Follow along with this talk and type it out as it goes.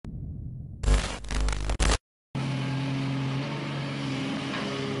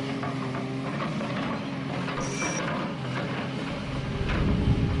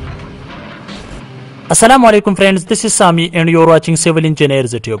Assalamu alaikum friends, this is Sami and you are watching Civil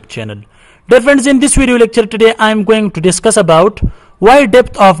Engineers YouTube channel. Dear friends, in this video lecture today I am going to discuss about why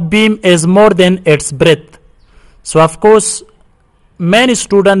depth of beam is more than its breadth. So of course many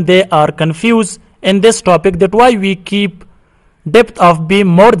students they are confused in this topic that why we keep depth of beam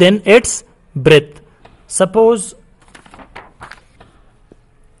more than its breadth. Suppose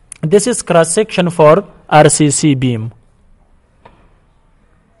this is cross section for RCC beam.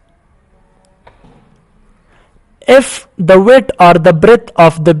 If the width or the breadth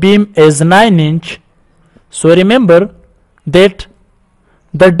of the beam is 9 inch, so remember that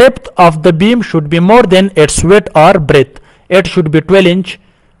the depth of the beam should be more than its width or breadth. It should be 12 inch,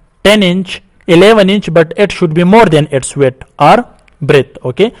 10 inch, 11 inch, but it should be more than its width or breadth.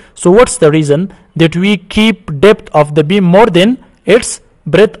 Okay, so what's the reason that we keep depth of the beam more than its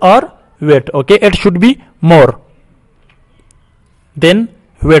breadth or width? Okay, it should be more than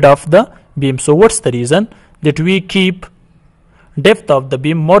width of the beam. So what's the reason that we keep depth of the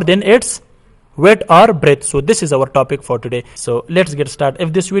beam more than its width or breadth? So this is our topic for today. So let's get started.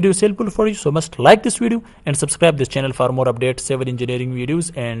 If this video is helpful for you, so must like this video and subscribe this channel for more updates, civil engineering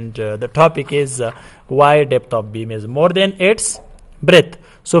videos. And the topic is why depth of beam is more than its breadth.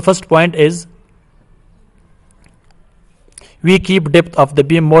 So first point is we keep depth of the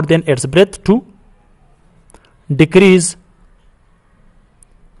beam more than its breadth to decrease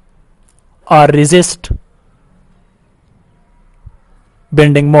or resist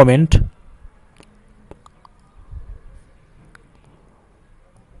bending moment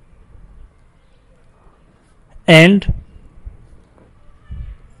and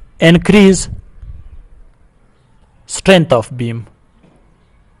increase strength of beam.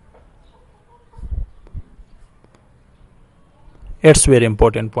 It's very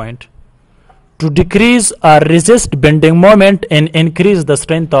important point. To decrease or resist bending moment and increase the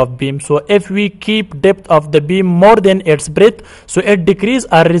strength of beam. So if we keep depth of the beam more than its breadth, so it decrease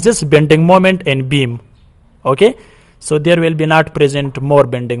or resist bending moment in beam. Okay, so there will be not present more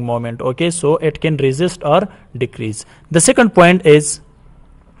bending moment. Okay, so it can resist or decrease. The second point is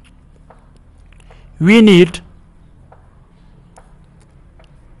we need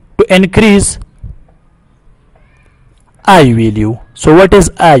to increase I value. So what is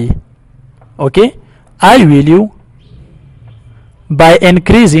I? Okay, I value by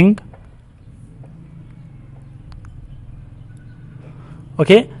increasing,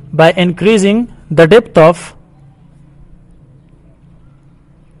 okay, by increasing the depth of,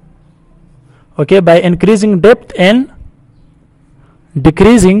 okay, by increasing depth and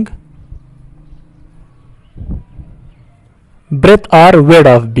decreasing breadth or width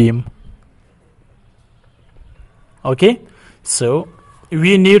of beam. Okay, so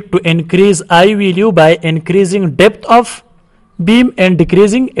we need to increase I value by increasing depth of beam and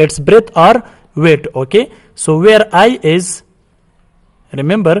decreasing its breadth or width. Okay, so where I is,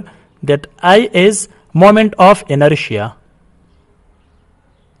 remember that I is moment of inertia.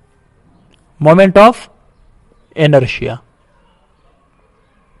 Moment of inertia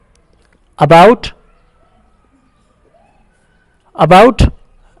about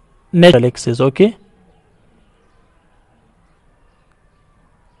natural axis. Okay,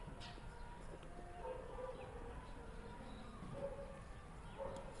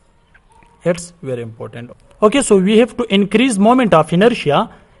 it's very important. Okay, so we have to increase moment of inertia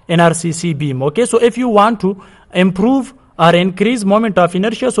in RCC beam. Okay, so if you want to improve or increase moment of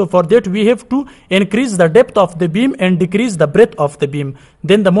inertia, so for that we have to increase the depth of the beam and decrease the breadth of the beam.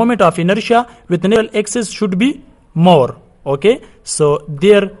 Then the moment of inertia with natural axis should be more. Okay, so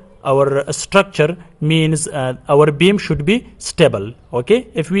there our structure means our beam should be stable. Okay,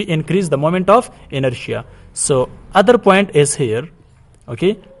 if we increase the moment of inertia. So other point is here.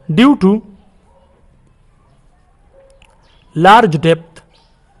 Okay, due to large depth,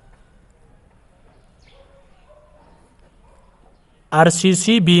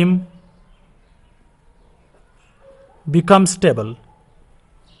 RCC beam becomes stable.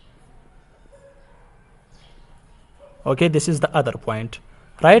 Okay, this is the other point,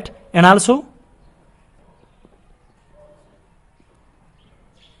 right? And also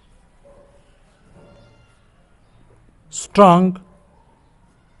strong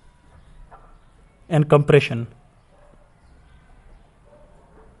and compression.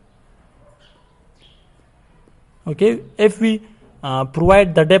 Okay, if we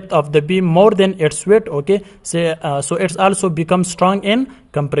provide the depth of the beam more than its width, okay, say so it's also becomes strong in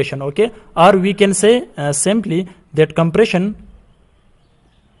compression. Okay, or we can say simply that compression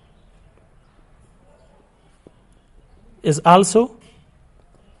is also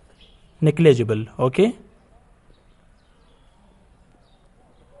negligible. Okay,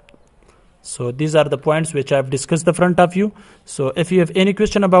 So these are the points which I have discussed the front of you. So if you have any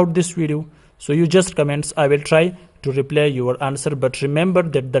question about this video, so you just comments. I will try to reply your answer. But remember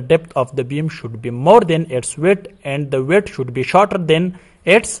that the depth of the beam should be more than its width and the width should be shorter than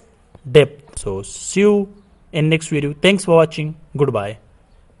its depth. So see you in next video. Thanks for watching. Goodbye.